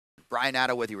Brian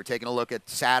Nadeau with you. We're taking a look at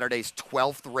Saturday's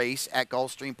 12th race at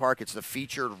Gulfstream Park. It's the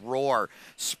featured Roar,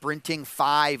 sprinting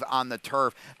 5 on the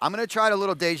turf. I'm going to try a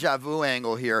little deja vu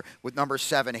angle here with number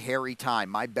 7, Harry Time,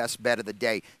 my best bet of the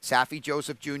day. Safi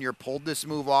Joseph Jr. pulled this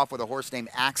move off with a horse named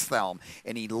Axthelm,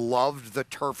 and he loved the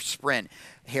turf sprint.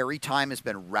 Harry Time has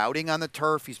been routing on the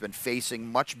turf. He's been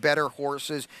facing much better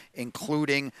horses,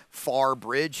 including Far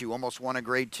Bridge, who almost won a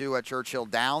Grade 2 at Churchill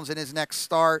Downs in his next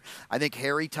start. I think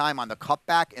Harry Time on the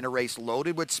cutback in a race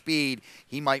loaded with speed,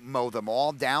 he might mow them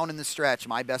all down in the stretch.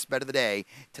 My best bet of the day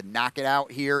to knock it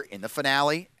out here in the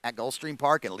finale at Gulfstream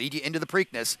Park and lead you into the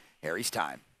Preakness. Harry's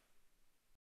Time.